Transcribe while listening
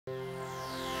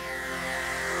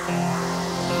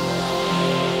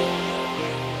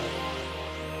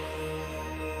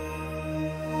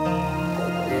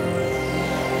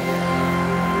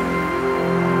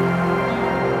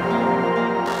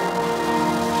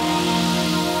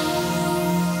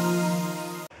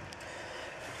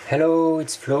Hello,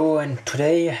 it's Flo, and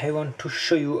today I want to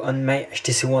show you on my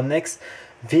HTC One X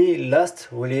the last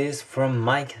release from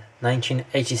my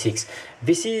 1986.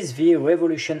 This is the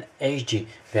Revolution HD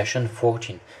version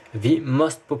 14, the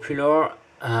most popular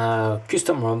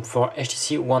custom ROM for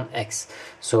HTC One X.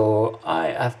 So I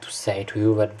have to say to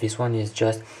you that this one is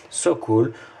just so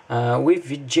cool, with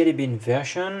the Jelly Bean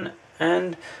version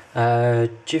and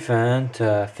different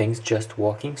things just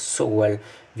working so well.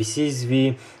 This is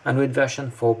the Android version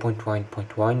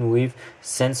 4.1.1 with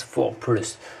Sense 4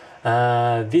 Plus.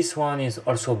 This one is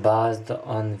also based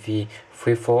on the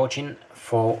v14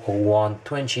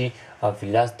 4120 of the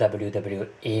last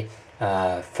WWE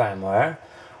firmware.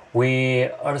 We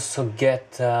also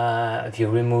get the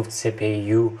removed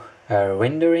CPU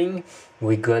rendering.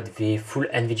 We got the full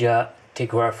NVIDIA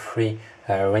Tegra 3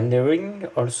 rendering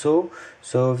also.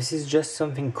 So this is just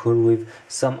something cool with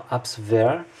some apps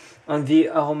there. On the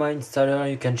Aroma installer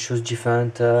you can choose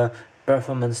different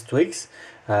performance tweaks.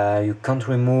 You can't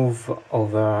remove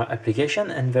over application,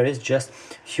 and there is just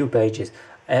few pages.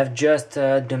 I have just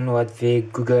downloaded the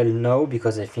Google Now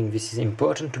because I think this is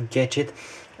important to get it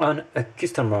on a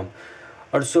custom ROM.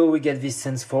 Also we get this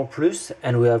Sense 4 Plus,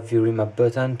 and we have the remap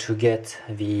button to get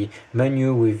the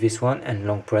menu with this one, and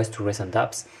long press to recent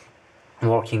apps.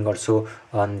 Working also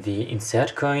on the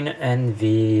Insert Coin and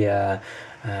the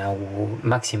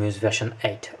Maximus version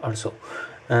 8 also.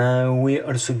 We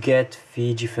also get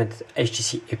the different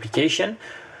HTC application.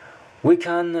 We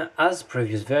can, as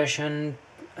previous version,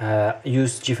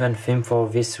 use different theme for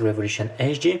this Revolution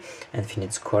HD. Infinite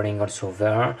scrolling also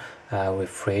there, with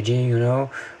 3D, you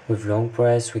know. With long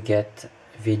press we get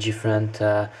the different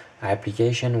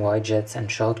application, widgets and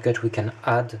shortcut we can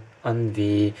add on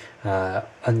the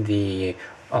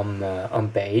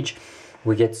home page.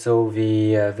 We get so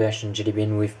the version Jelly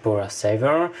Bean with Power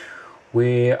Saver.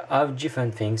 We have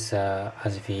different things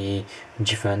as the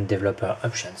different developer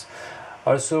options.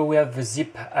 Also we have the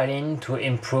zip align to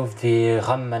improve the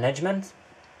RAM management.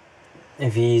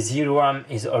 The zero RAM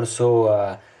is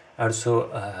also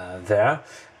there.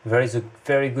 There is a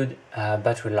very good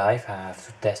battery life. I have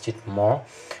to test it more.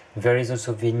 There is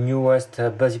also the newest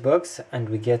Buzzy Box, and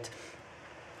we get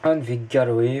on the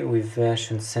gallery with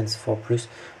version Sense 4 Plus.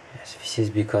 Yes, this is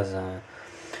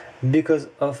because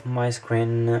of my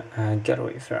screen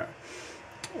gallery there.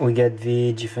 We get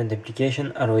the different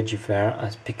application already there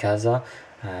as Picasa,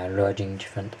 loading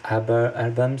different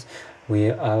albums. We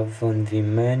have on the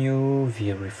menu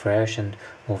the refresh and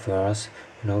others.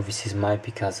 You know, this is my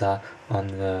Picasa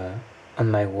on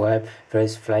my web. There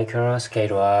is Flickr,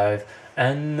 SkyDrive,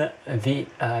 and the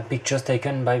pictures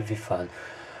taken by the phone.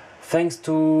 Thanks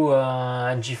to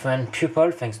different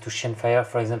people, thanks to Shenfire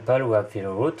for example, we have the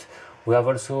root. We have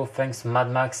also thanks Mad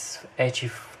Max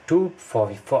 82 for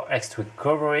the 4X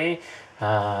recovery.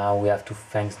 We have to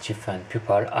thank different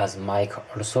people as Mike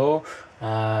also,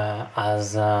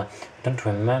 as don't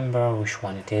remember which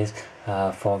one it is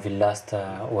for the last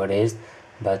release,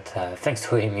 but thanks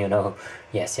to him, you know.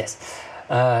 Yes.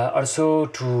 Also,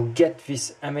 to get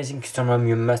this amazing custom ROM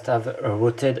you must have a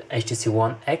rooted HTC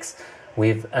One X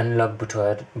with unlocked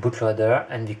bootloader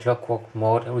and the clockwork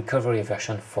mode recovery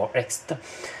version 4X.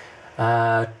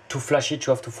 To flash it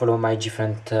you have to follow my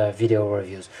different video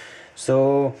reviews.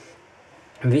 So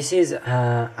this is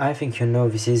I think you know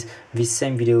this is the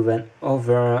same video than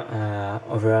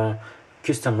over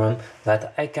custom ROM,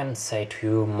 that I can say to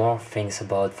you more things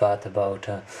about that, about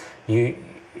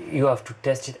you have to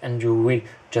test it and you will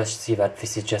just see that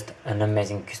this is just an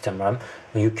amazing custom ROM.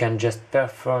 You can just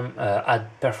add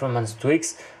performance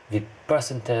tweaks, the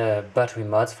percent battery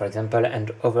mods for example,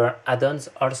 and other add-ons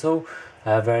also.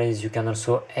 Whereas you can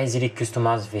also easily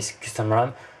customize this custom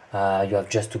ROM. You have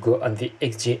just to go on the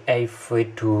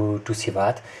XGA3 to see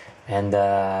that. And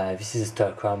this is a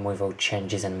stock ROM without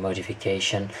changes and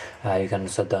modification. You can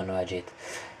also download it.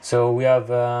 So we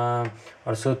have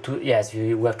also we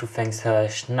have to thank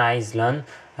Schneisland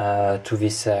to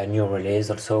this new release.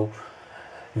 Also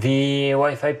the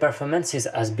Wi-Fi performances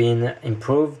has been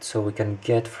improved, so we can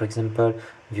get for example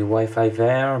the Wi-Fi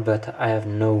there, but I have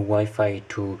no Wi-Fi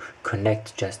to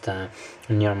connect just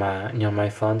near my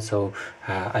phone, so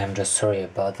I am just sorry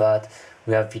about that.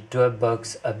 We have the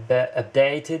Dropbox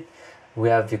updated. We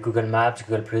have the Google Maps,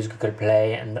 Google Plus, Google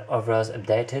Play and others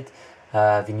updated.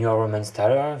 The new Aroma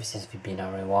installer, this is the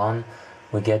binary one.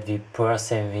 We get the power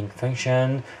saving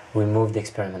function, remove the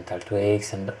experimental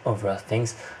tweaks and other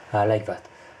things like that.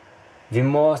 The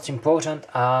most important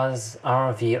are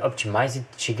the optimized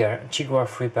Tegra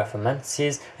 3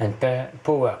 performances and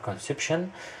power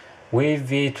consumption, with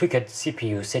the tweaked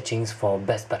CPU settings for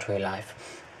best battery life.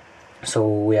 So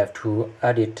we have to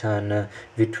add it on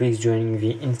the tweaks during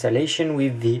the installation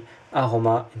with the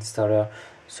Aroma installer.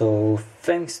 So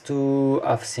thanks to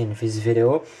have seen this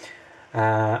video.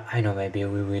 I know maybe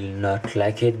we will not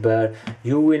like it, but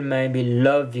you will maybe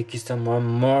love the custom ROM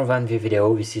more than the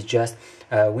video. This is just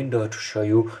a window to show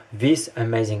you this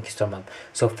amazing custom ROM.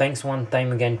 So thanks one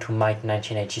time again to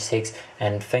Mike1986,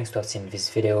 and thanks to have seen this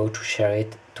video, to share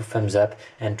it, to thumbs up,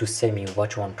 and to say me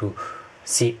what you want to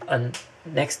see on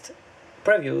next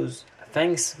previews.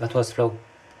 Thanks, that was Flo.